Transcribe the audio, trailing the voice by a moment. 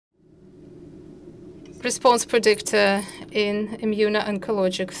response predictor in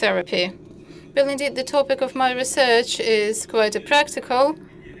immuno-oncologic therapy. Well, indeed, the topic of my research is quite a practical.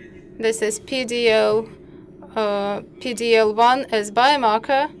 This is PD-L1 as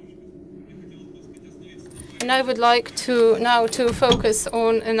biomarker. And I would like to now focus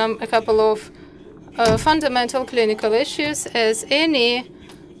on a couple of fundamental clinical issues, as any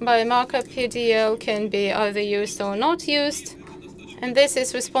biomarker PDL can be either used or not used. And this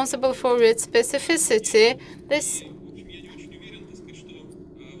is responsible for its specificity.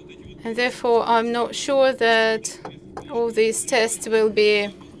 And therefore, I'm not sure that all these tests will be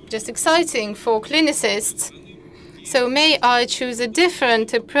just exciting for clinicists. So may I choose a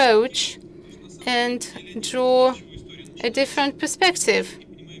different approach and draw a different perspective?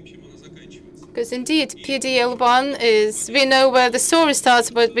 Because indeed, PD-L1 is, we know where the story starts,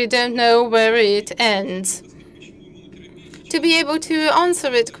 but we don't know where it ends. To be able to answer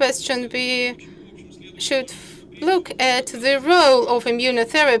that question, we should look at the role of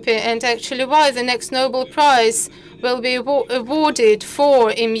immunotherapy and actually why the next Nobel Prize will be awarded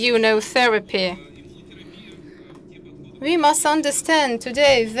for immunotherapy. We must understand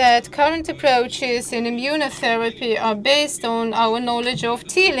today that current approaches in immunotherapy are based on our knowledge of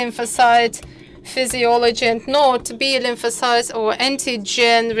T lymphocyte physiology and not B lymphocytes or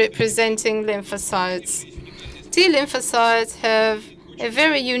antigen representing lymphocytes. T lymphocytes have a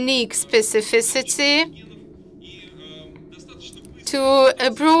very unique specificity to a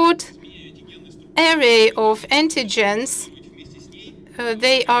broad array of antigens.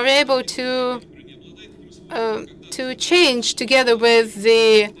 They are able to change together with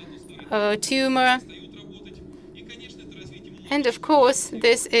the tumor. And of course,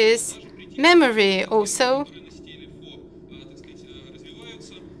 this is memory also.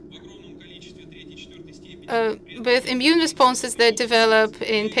 With immune responses that develop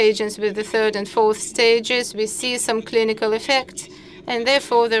in patients with the third and fourth stages, we see some clinical effect, and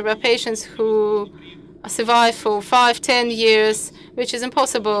therefore there are patients who survive for 5-10 years, which is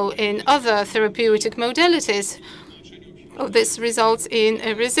impossible in other therapeutic modalities. This results in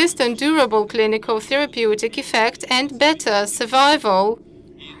a resistant, durable clinical therapeutic effect and better survival.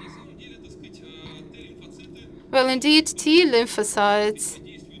 Well, indeed, T lymphocytes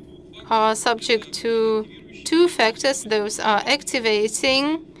are subject to two factors. Those are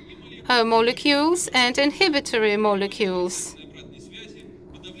activating molecules and inhibitory molecules.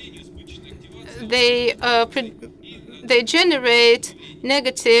 They generate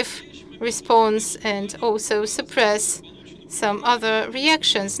negative response and also suppress some other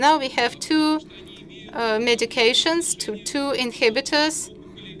reactions. Now we have two medications, two inhibitors,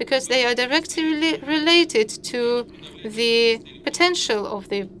 because they are directly related to the potential of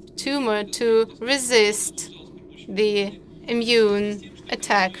the tumor to resist the immune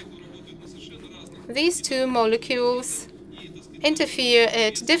attack. These two molecules interfere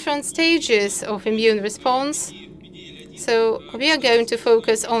at different stages of immune response. So we are going to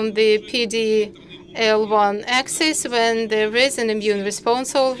focus on the PD-L1 axis when there is an immune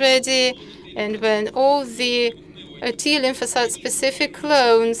response already and when all the T lymphocyte-specific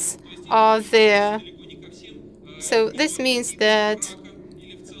clones are there. So this means that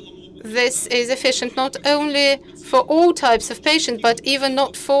this is efficient not only for all types of patients, but even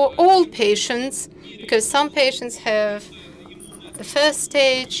not for all patients, because some patients have the first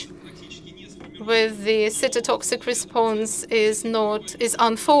stage with the cytotoxic response is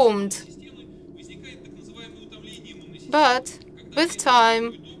unformed. But with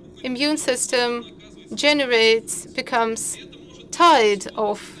time, immune system becomes tired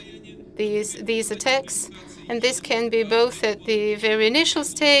of these attacks, and this can be both at the very initial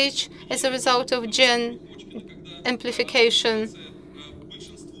stage as a result of gene amplification,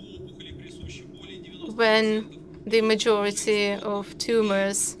 when the majority of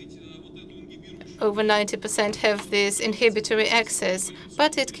tumors, over 90%, have this inhibitory axis,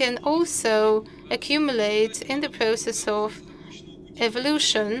 but it can also accumulate in the process of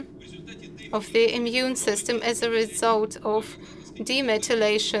evolution of the immune system as a result of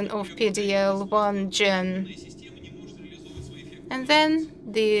demethylation of PD-L1 gene. And then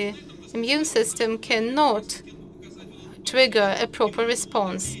the immune system cannot trigger a proper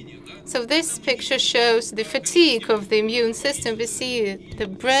response. So this picture shows the fatigue of the immune system. We see the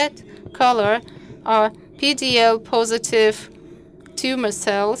red color are PD-L positive tumor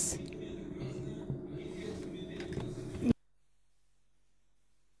cells.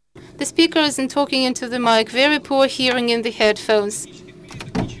 The speaker isn't talking into the mic. Very poor hearing in the headphones.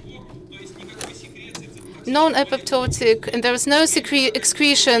 Non-apoptotic, and there is no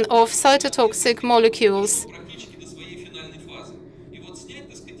excretion of cytotoxic molecules.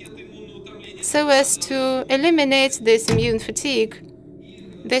 so as to eliminate this immune fatigue.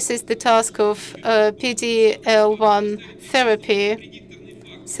 This is the task of PD-L1 therapy,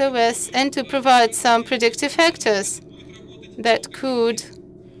 and to provide some predictive factors that could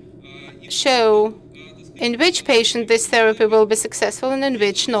show in which patient this therapy will be successful and in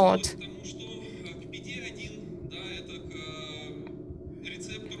which not.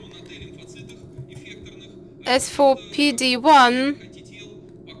 As for PD-1,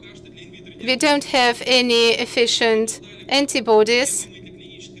 we don't have any efficient antibodies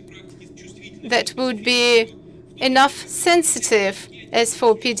that would be enough sensitive. As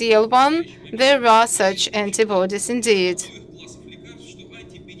for PD-L1, there are such antibodies indeed.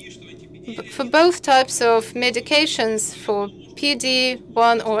 For both types of medications, for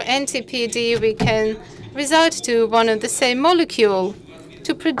PD-1 or anti-PD, we can resort to one and the same molecule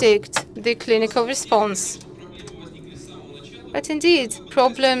to predict the clinical response. But indeed,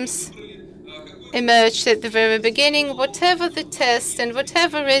 problems emerged at the very beginning. Whatever the test and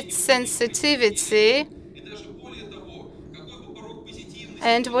whatever its sensitivity,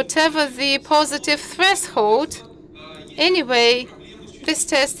 and whatever the positive threshold, anyway, this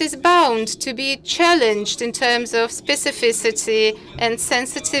test is bound to be challenged in terms of specificity and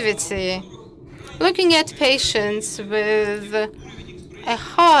sensitivity. Looking at patients with a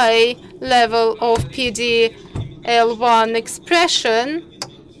high level of PD-L1 expression,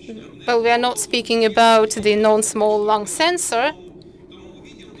 well, we are not speaking about the non-small lung cancer,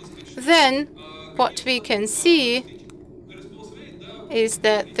 then what we can see is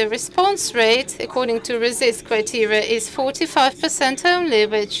that the response rate, according to RECIST criteria, is 45% only,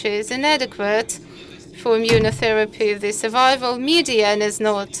 which is inadequate for immunotherapy. The survival median is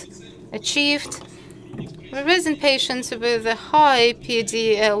not achieved. Whereas in patients with a high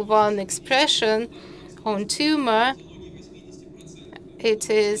PD-L1 expression on tumor, it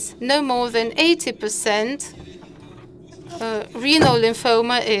is no more than 80%. Renal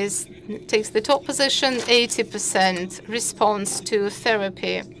lymphoma takes the top position, 80% response to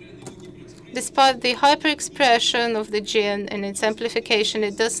therapy. Despite the hyperexpression of the gene and its amplification,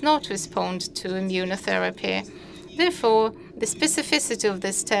 it does not respond to immunotherapy. Therefore, the specificity of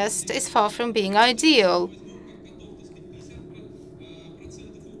this test is far from being ideal.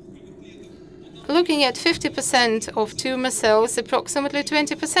 Looking at 50% of tumor cells, approximately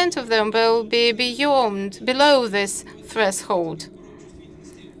 20% of them will be below this threshold.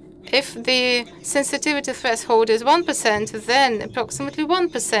 If the sensitivity threshold is 1%, then approximately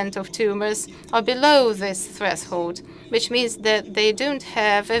 1% of tumors are below this threshold, which means that they don't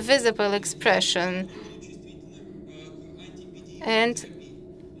have a visible expression. And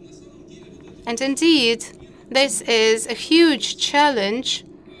indeed, this is a huge challenge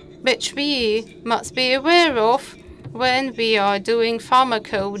which we must be aware of when we are doing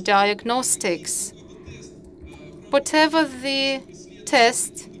pharmacodiagnostics. Whatever the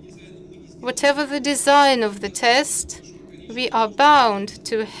test, whatever the design of the test, we are bound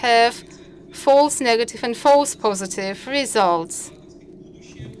to have false negative and false positive results.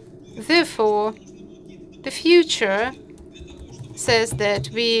 Therefore, the future says that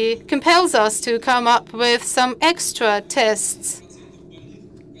compels us to come up with some extra tests.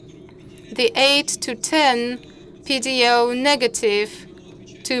 The 8 to 10 PD-L negative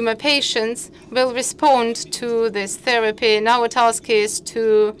tumor patients will respond to this therapy, and our task is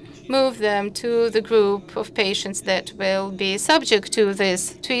to move them to the group of patients that will be subject to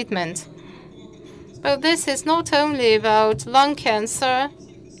this treatment. But this is not only about lung cancer,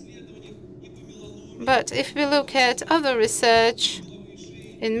 but if we look at other research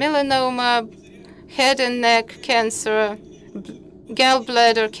in melanoma, head and neck cancer,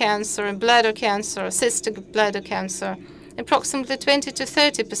 gallbladder cancer, bladder cancer, cystic bladder cancer, approximately 20 to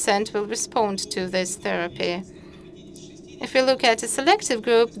 30% will respond to this therapy. If we look at a selective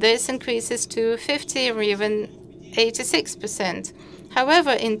group, this increases to 50 or even 86%.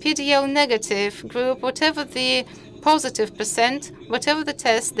 However, in PD-L negative group, whatever the positive percent, whatever the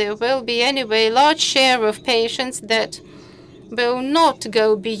test, there will be anyway a large share of patients that will not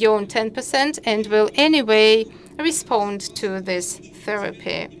go beyond 10% and will anyway respond to this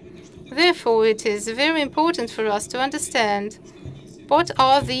therapy. Therefore, it is very important for us to understand what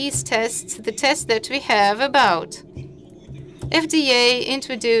are these tests, the tests that we have about. FDA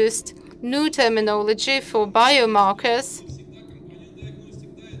introduced new terminology for biomarkers.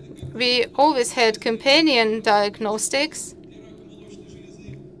 We always had companion diagnostics.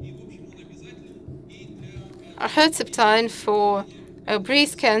 Herceptine for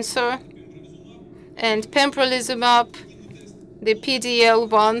breast cancer, and pembrolizumab, the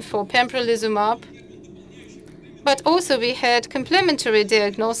PD-L1 for pembrolizumab. But also we had complementary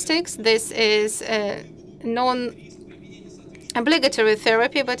diagnostics. This is a non-obligatory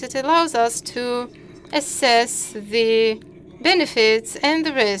therapy, but it allows us to assess the benefits and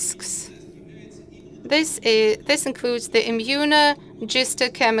the risks. This includes the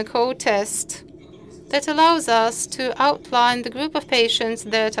immunohistochemical test that allows us to outline the group of patients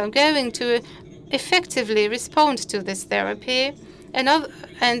that are going to effectively respond to this therapy and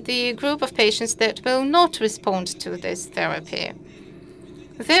the group of patients that will not respond to this therapy.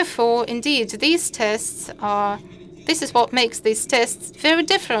 Therefore, indeed, this is what makes these tests very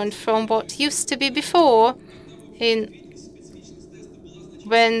different from what used to be before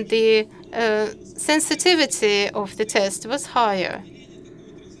when the sensitivity of the test was higher.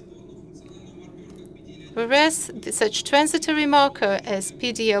 Whereas such transitory marker as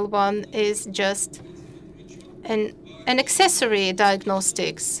PD-L1 is just an accessory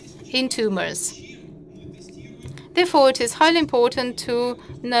diagnostics in tumors. Therefore, it is highly important to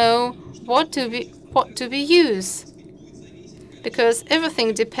know what do we use, because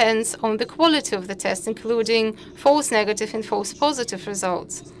everything depends on the quality of the test, including false negative and false positive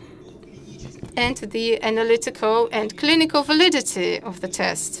results, and the analytical and clinical validity of the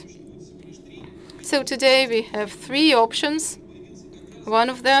test. So today we have 3 options. One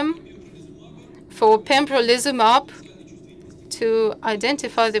of them for pembrolizumab to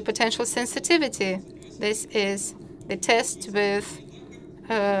identify the potential sensitivity. This is the test with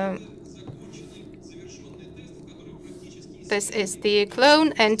this is the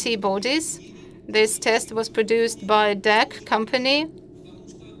clone antibodies. This test was produced by DAC company,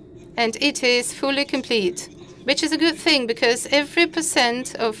 and it is fully complete, which is a good thing because every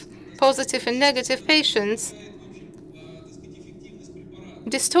 % of positive and negative patients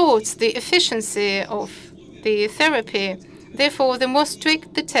distorts the efficiency of the therapy. Therefore, the more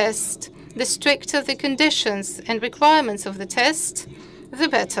strict the test, the stricter the conditions and requirements of the test, the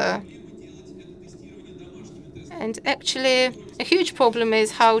better. And actually, a huge problem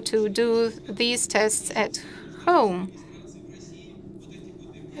is how to do these tests at home.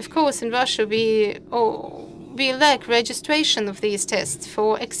 Of course, in Russia, we lack registration of these tests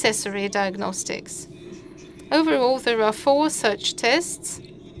for accessory diagnostics. Overall, there are 4 such tests.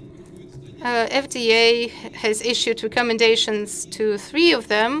 FDA has issued recommendations to 3 of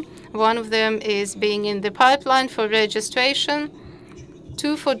them. One of them is being in the pipeline for registration,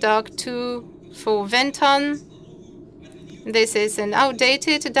 2 for DAC, 2 for Ventan. This is an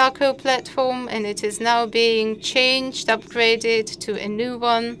outdated DACO platform, and it is now being changed, upgraded to a new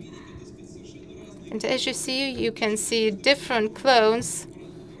one. And as you see, you can see different clones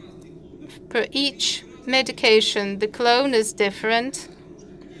per each medication. The clone is different.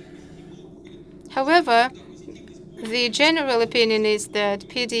 However, the general opinion is that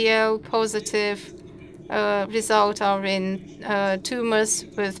PDL positive results are in tumors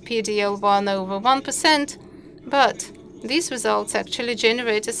with PDL1 over 1%, but these results actually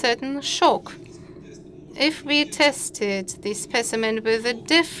generate a certain shock. If we tested the specimen with a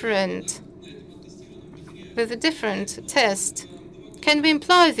different test, can we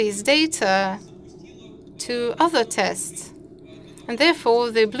imply these data to other tests? And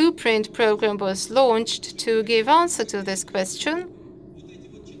therefore, the Blueprint program was launched to give answer to this question.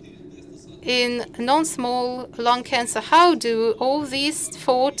 In non-small lung cancer, how do all these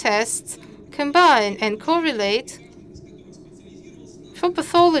 4 tests combine and correlate? For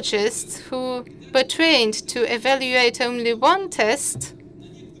pathologists who were trained to evaluate only one test,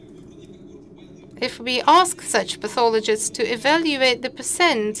 if we ask such pathologists to evaluate the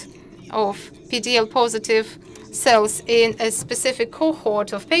 % of PDL positive cells in a specific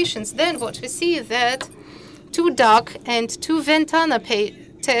cohort of patients, then what we see is that 2 DAC and 2 Ventana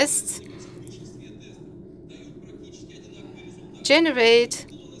tests generate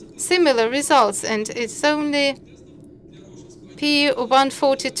similar results, and it's only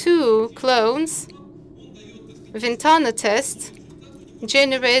P142 clones, Ventana test,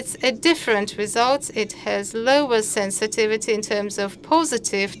 generates a different result. It has lower sensitivity in terms of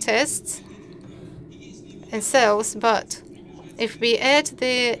positive tests and cells, but if we add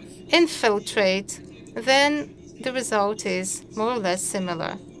the infiltrate, then the result is more or less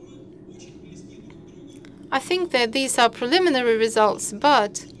similar. I think that these are preliminary results,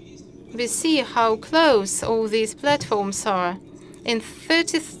 but we see how close all these platforms are. In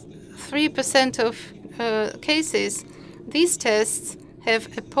 33% of cases, these tests have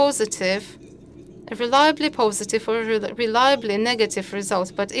a reliably positive or reliably negative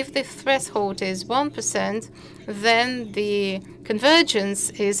result. But if the threshold is 1%, then the convergence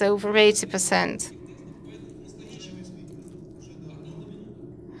is over 80%.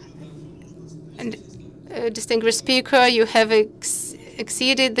 And distinguished speaker, you have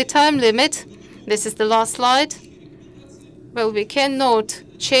exceeded the time limit. This is the last slide. Well, we cannot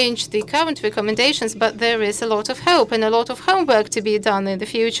change the current recommendations, but there is a lot of hope and a lot of homework to be done in the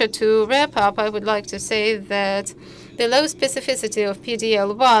future. To wrap up, I would like to say that the low specificity of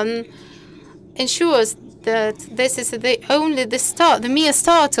PD-L1 ensures that this is the mere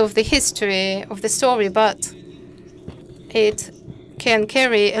start of the history of the story, but it can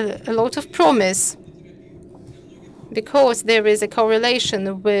carry a lot of promise because there is a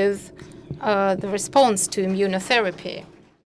correlation with the response to immunotherapy.